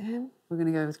 Is it him? We're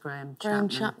going to go with Graham Chapman. Graham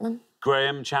Chapman.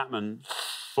 Graham Chapman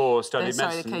for studied Sorry,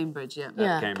 medicine. Cambridge, yeah.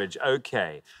 At Cambridge,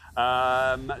 OK.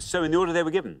 So in the order they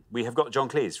were given, we have got John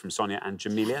Cleese from Sonia and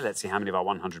Jamelia. Let's see how many of our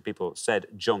 100 people said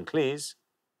John Cleese.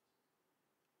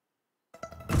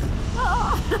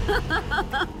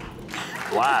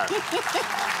 Wow.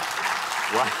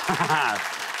 Wow.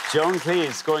 John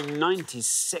Cleese scoring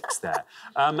 96 there.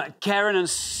 Keren and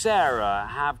Sara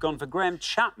have gone for Graham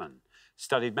Chapman.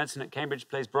 Studied medicine at Cambridge,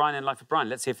 plays Brian in Life of Brian.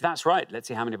 Let's see if that's right. Let's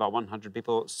see how many of our 100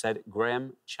 people said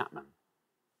Graham Chapman.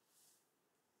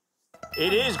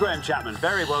 It is Graham Chapman.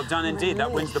 Very well done indeed.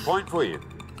 That wins the point for you. Look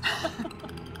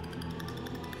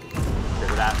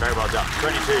at that. Very well done.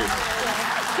 22.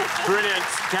 Brilliant.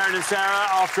 Keren and Sara,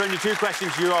 after only 2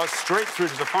 questions, you are straight through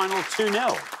to the final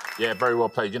 2-0. Yeah, very well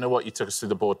played. You know what? You took us through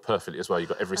the board perfectly as well. You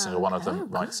got every single one of them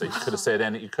right. So you could have said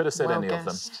any. You could have said any of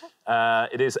them.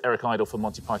 It is Eric Idle for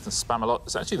Monty Python's Spamalot.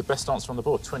 It's actually the best answer on the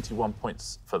board. 21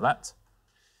 points for that.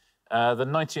 The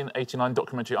 1989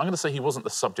 documentary. I'm going to say he wasn't the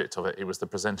subject of it. He was the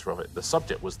presenter of it. The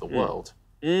subject was the world.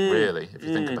 Really, if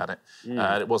you think about it.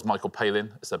 It was Michael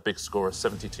Palin. It's a big score of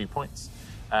 72 points.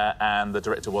 And the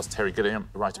director was Terry Gilliam.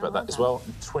 Right about that as well.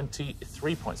 And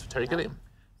 23 points for Terry Gilliam.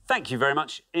 Thank you very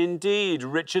much indeed,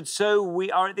 Richard. So we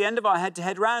are at the end of our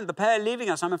head-to-head round. The pair leaving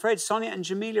us, I'm afraid. Sonia and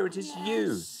Jamelia, it is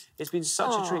you. It's been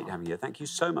such a treat having you. Thank you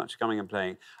so much for coming and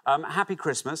playing. Happy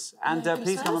Christmas, and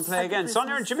please come and play again.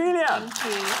 Sonia and Jamelia. Thank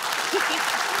you.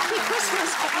 Happy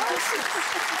Christmas. Happy Christmas.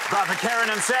 But for Keren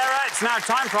and Sara, it's now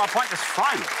time for our Pointless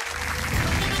Final.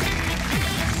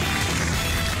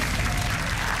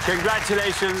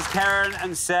 Congratulations, Keren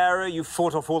and Sara. You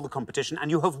fought off all the competition and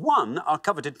you have won our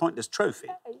coveted Pointless trophy.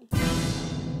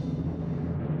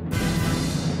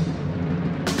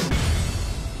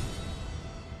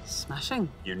 Smashing.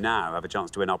 You now have a chance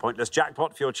to win our Pointless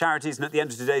jackpot for your charities, and at the end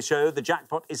of today's show, the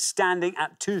jackpot is standing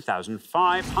at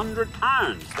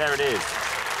 £2,500. There it is.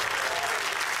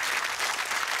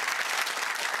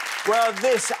 Well,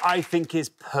 this, I think, is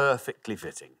perfectly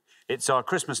fitting. It's our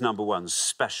Christmas #1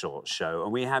 special show,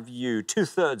 and we have you,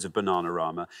 2/3 of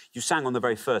Bananarama. You sang on the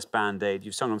very first Band Aid,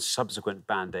 you've sung on subsequent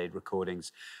Band Aid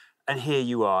recordings, and here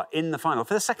you are in the final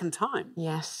for the second time.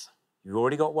 Yes. You've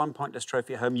already got one Pointless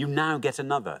trophy at home. You now get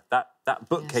another. That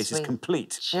bookcase is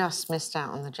complete. Just missed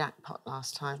out on the jackpot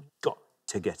last time. Got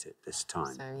to get it this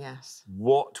time. So, yes.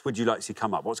 What would you like to see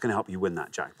come up? What's going to help you win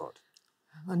that jackpot?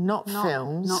 Well, not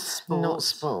films. Not sport. Not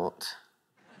sport.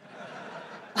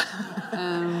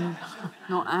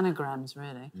 Not anagrams,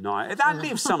 really. No, that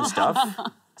leaves some stuff.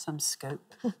 Some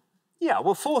scope. Yeah,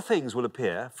 well, 4 things will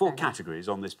appear, 4 categories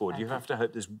on this board. You have to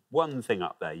hope there's one thing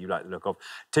up there you like the look of.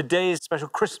 Today's special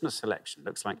Christmas selection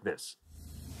looks like this.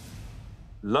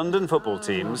 London football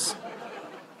teams,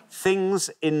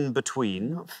 things in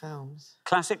between. Not films.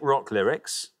 Classic rock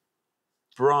lyrics,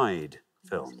 bride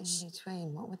films. In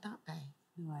between, what would that be?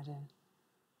 No idea.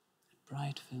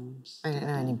 Bride films. I don't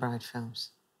know any bride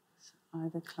films.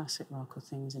 Either classic rock or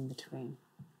things in between.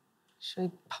 Should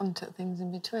we punt at things in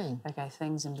between? OK,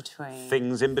 things in between.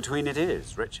 Things in between it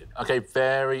is, Richard. OK,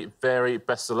 very, very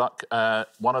best of luck.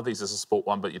 One of these is a sport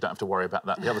one, but you don't have to worry about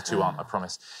that. The other 2 aren't, I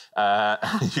promise.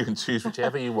 You can choose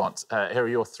whichever you want. Here are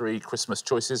your 3 Christmas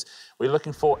choices. We're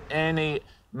looking for any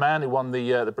man who won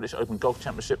the British Open Golf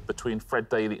Championship between Fred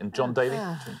Daly and John Daly,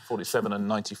 between 47 and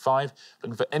 95.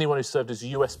 Looking for anyone who served as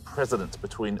US President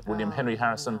between William Henry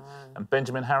Harrison and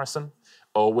Benjamin Harrison.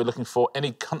 Or we're looking for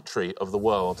any country of the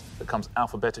world that comes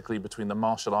alphabetically between the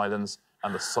Marshall Islands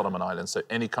and the Solomon Islands. So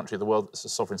any country of the world that's a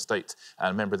sovereign state and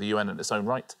a member of the UN in its own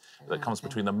right that comes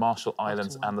between the Marshall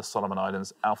Islands and the Solomon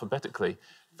Islands alphabetically.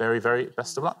 Very, very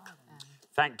best of luck.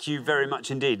 Thank you very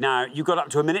much indeed. Now, you've got up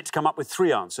to a minute to come up with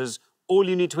 3 answers. All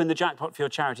you need to win the jackpot for your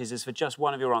charities is for just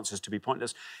one of your answers to be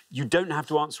pointless. You don't have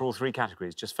to answer all 3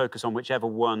 categories. Just focus on whichever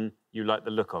one you like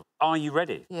the look of. Are you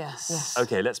ready? Yes.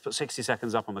 OK, let's put 60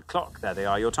 seconds up on the clock. There they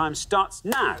are. Your time starts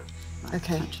now.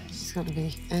 OK, it's got to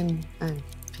be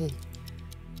N-O-P.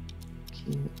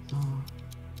 Q-R.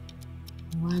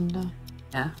 Rwanda.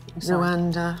 Yeah.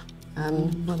 Rwanda.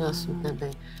 What else would there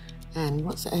be? N.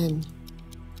 What's N?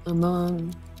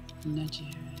 Oman.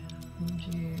 Nigeria.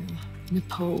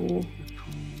 Nepal.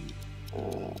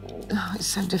 Oh, it's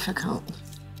so difficult.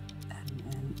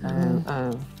 O.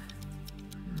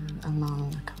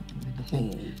 Oman. I can't remember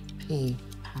anything. P.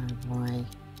 Paraguay.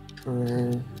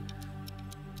 Peru.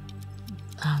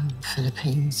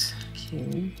 Philippines.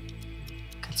 Q.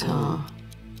 Qatar.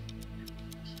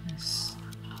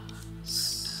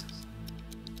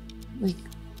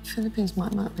 Philippines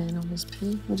might be an obvious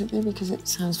P. Would it be because it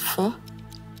sounds pho?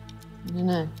 I don't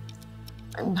know.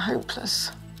 I'm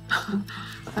hopeless.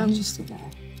 Just a bit.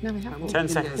 No, we haven't. 10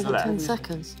 seconds left. 10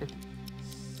 seconds.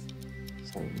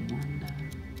 So Rwanda.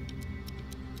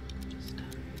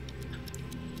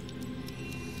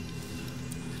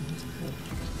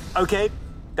 OK,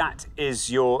 that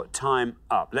is your time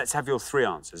up. Let's have your 3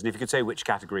 answers. And if you could say which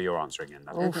category you're answering in.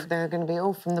 They're going to be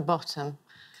all from the bottom.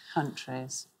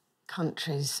 Countries.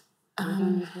 Countries.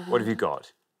 What have you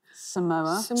got?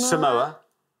 Samoa. Samoa.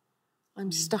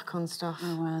 I'm stuck on stuff.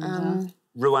 Rwanda.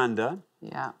 Rwanda.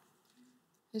 Yeah.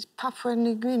 Is Papua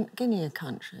New Guinea a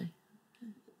country?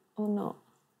 Or not?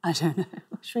 I don't know.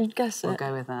 Should we guess it? We'll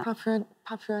go with that.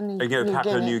 Papua New Again, Guinea.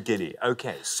 Papua New Guinea.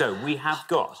 OK, so we have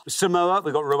got Samoa,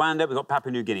 we've got Rwanda, we've got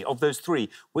Papua New Guinea. Of those 3,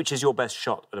 which is your best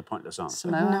shot at a pointless answer?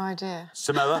 Samoa. No idea.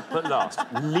 Samoa, put last.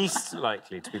 Least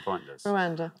likely to be pointless.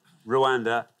 Rwanda.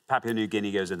 Rwanda, Papua New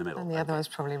Guinea goes in the middle. And the other one's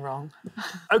probably wrong.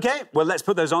 OK, well, let's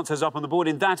put those answers up on the board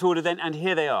in that order then, and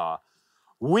here they are.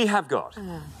 We have got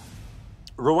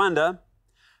Rwanda,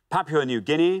 Papua New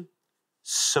Guinea,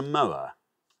 Samoa.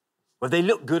 Well, they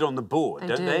look good on the board,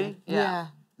 don't they? Yeah.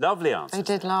 Lovely answers. They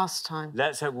did last time.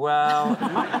 Let's have, well,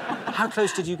 how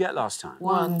close did you get last time?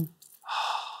 1.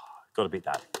 Got to beat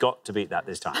that. Got to beat that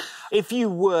this time. If you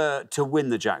were to win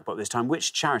the jackpot this time,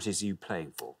 which charities are you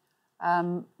playing for?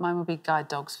 Mine will be Guide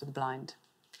Dogs for the Blind.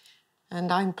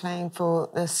 And I'm playing for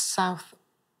the South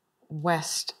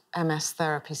West MS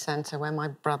Therapy Centre, where my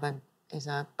brother is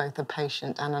both a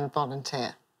patient and a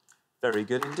volunteer. Very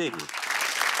good indeed.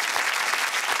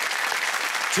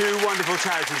 2 wonderful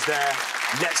charities there.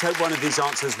 Let's hope one of these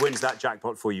answers wins that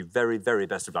jackpot for you. Very, very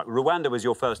best of luck. Rwanda was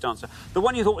your first answer. The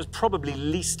one you thought was probably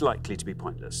least likely to be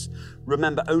pointless.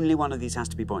 Remember, only one of these has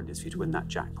to be pointless for you to win that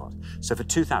jackpot. So for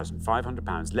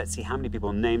 £2,500, let's see how many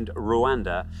people named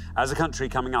Rwanda as a country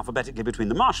coming alphabetically between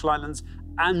the Marshall Islands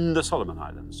and the Solomon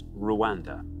Islands.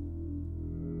 Rwanda.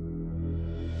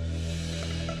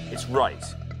 It's right.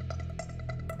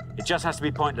 It just has to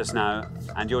be pointless now,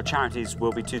 and your charities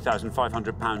will be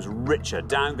 £2,500 richer.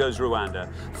 Down goes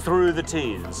Rwanda, through the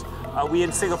teens. Are we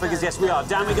in single figures? Yes, we are.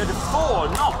 Down we go to 4.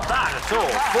 Not bad at all.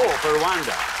 4 for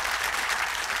Rwanda.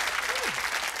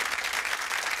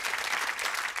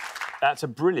 That's a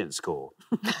brilliant score.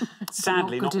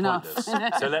 Sadly, not pointless.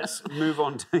 So let's move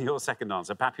on to your second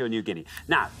answer, Papua New Guinea.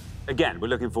 Now, again, we're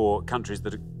looking for countries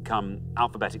that come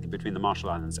alphabetically between the Marshall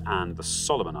Islands and the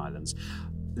Solomon Islands.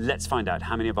 Let's find out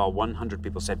how many of our 100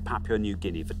 people said Papua New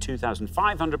Guinea. For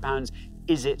 £2,500,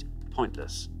 is it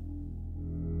pointless?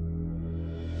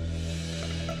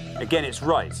 Again, it's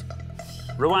right.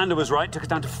 Rwanda was right, took us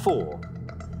down to 4.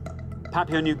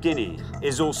 Papua New Guinea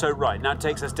is also right. Now it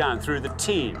takes us down through the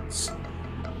teens.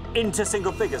 Into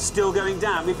single figures, still going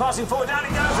down. We're passing forward, down it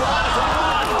goes. Rwanda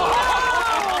for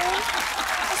 1.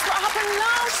 That's what happened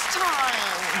last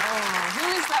time. Who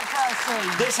is that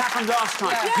person? This happened last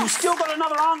time. Yes. You've still got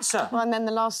another answer. Well, and then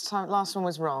the last one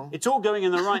was wrong. It's all going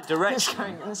in the right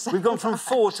direction. We've gone from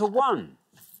 4 to 1.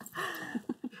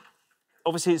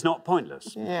 Obviously, it's not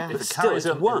pointless. Yeah. If it carries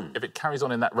on, 1. If it carries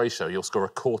on in that ratio, you'll score a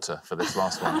quarter for this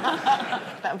last one.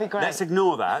 That would be great. Let's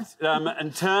ignore that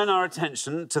and turn our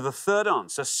attention to the third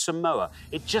answer, Samoa.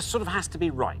 It just sort of has to be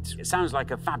right. It sounds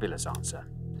like a fabulous answer.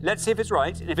 Let's see if it's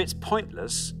right. And if it's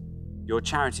pointless, your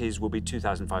charities will be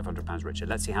 £2,500 richer.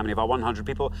 Let's see how many of our 100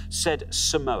 people said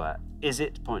Samoa. Is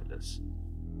it pointless?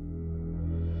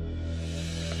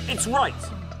 It's right.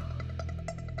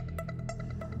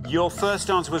 Your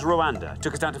first answer was Rwanda,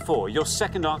 took us down to 4. Your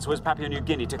second answer was Papua New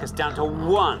Guinea, took us down to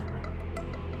 1.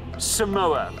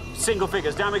 Samoa, single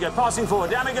figures, down we go, passing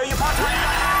forward, down we go, you're passing.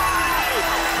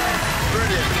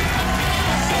 Brilliant.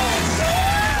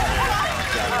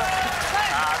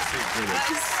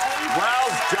 Well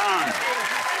done.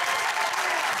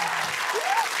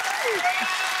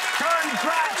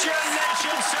 Congratulations.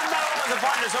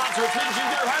 pointless answer, which means you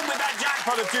go home with that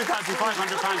jackpot of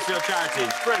 £2,500 to your charity.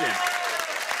 Brilliant.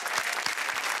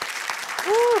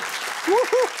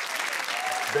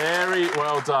 Very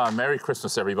well done. Merry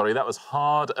Christmas, everybody. That was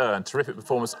hard-earned. Terrific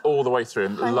performance all the way through,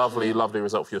 and lovely, lovely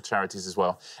result for your charities as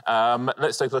well.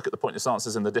 Let's take a look at the pointless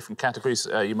answers in the different categories.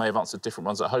 You may have answered different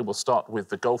ones at home. We'll start with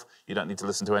the golf. You don't need to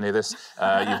listen to any of this.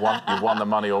 You've won the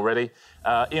money already.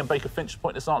 Ian Baker-Finch,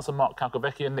 pointless answer. Mark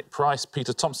Calcavecchia, Nick Price,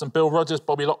 Peter Thompson, Bill Rogers,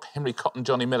 Bobby Locke, Henry Cotton,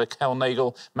 Johnny Miller, Kel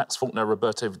Nagel, Max Faulkner,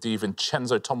 Roberto Di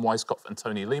Vincenzo, Tom Weiskopf and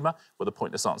Tony Lima were the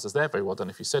pointless answers there. Very well done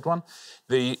if you said one.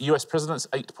 The US presidents,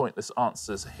 8 pointless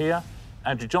answers here.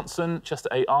 Andrew Johnson, Chester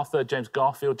A. Arthur, James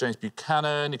Garfield, James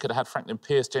Buchanan. You could have had Franklin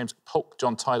Pierce, James Polk,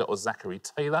 John Tyler or Zachary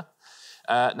Taylor.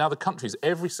 Now, the countries,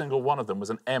 every single one of them was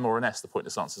an M or an S, the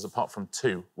pointless answers, apart from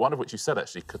 2, one of which you said,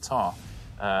 actually, Qatar.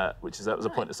 That was a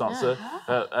pointless answer.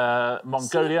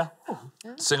 Mongolia,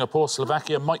 Singapore,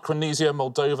 Slovakia, Micronesia,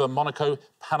 Moldova, Monaco,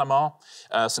 Panama,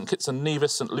 St Kitts and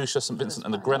Nevis, St Lucia, St Vincent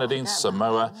and the Grenadines,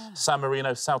 Samoa, San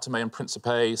Marino, Sao Tome and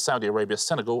Principe, Saudi Arabia,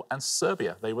 Senegal and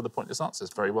Serbia. They were the pointless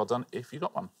answers. Very well done if you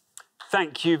got one.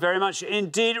 Thank you very much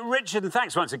indeed, Richard, and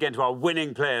thanks once again to our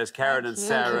winning players, Keren and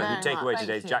Sara, who take away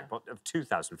today's jackpot of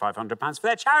 £2,500 for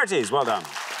their charities. Well done.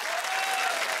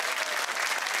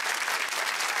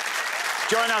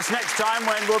 Join us next time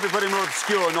when we'll be putting more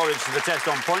obscure knowledge to the test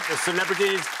on pointless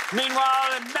celebrities.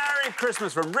 Meanwhile, Merry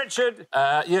Christmas from Richard.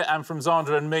 And from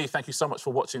Xandra and me, thank you so much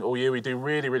for watching all year. We do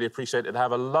really, really appreciate it.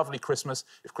 Have a lovely Christmas.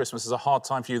 If Christmas is a hard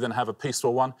time for you, then have a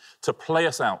peaceful one. To play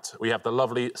us out, we have the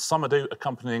lovely Summerdo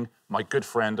accompanying my good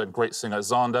friend and great singer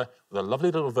Xander with a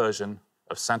lovely little version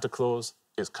of Santa Claus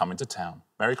is Coming to Town.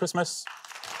 Merry Christmas.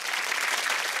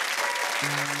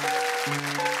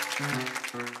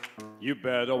 You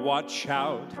better watch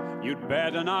out, you'd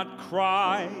better not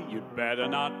cry, you'd better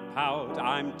not pout,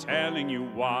 I'm telling you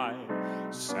why.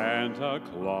 Santa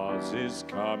Claus is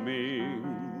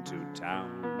coming to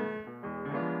town.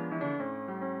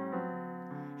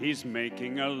 He's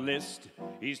making a list,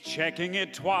 he's checking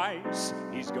it twice,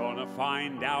 he's gonna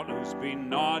find out who's been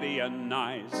naughty and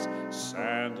nice.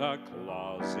 Santa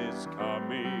Claus is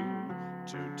coming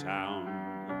to town.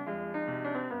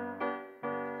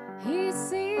 He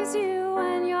sees you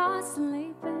when you're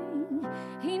sleeping.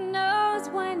 He knows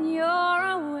when you're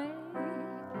awake.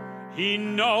 He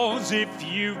knows if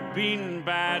you've been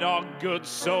bad or good,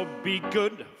 so be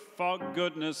good for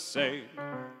goodness sake.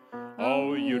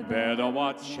 Oh, you'd better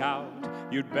watch out.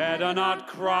 You'd better not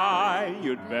cry.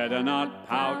 You'd better not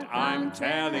pout. I'm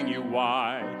telling you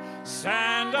why.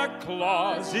 Santa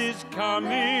Claus is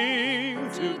coming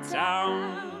to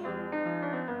town.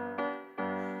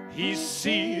 He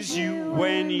sees you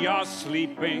when you're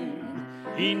sleeping.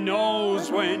 He knows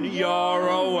when you're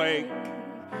awake.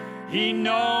 He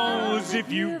knows if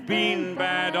you've been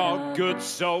bad or good,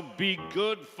 so be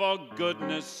good for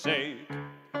goodness sake.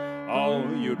 Oh,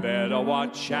 you'd better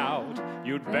watch out.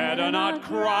 You'd better not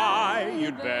cry.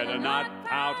 You'd better not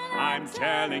pout. I'm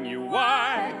telling you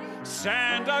why.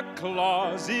 Santa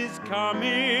Claus is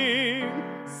coming.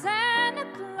 Santa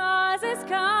Claus is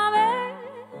coming.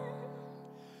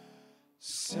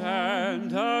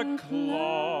 Santa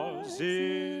Claus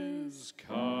is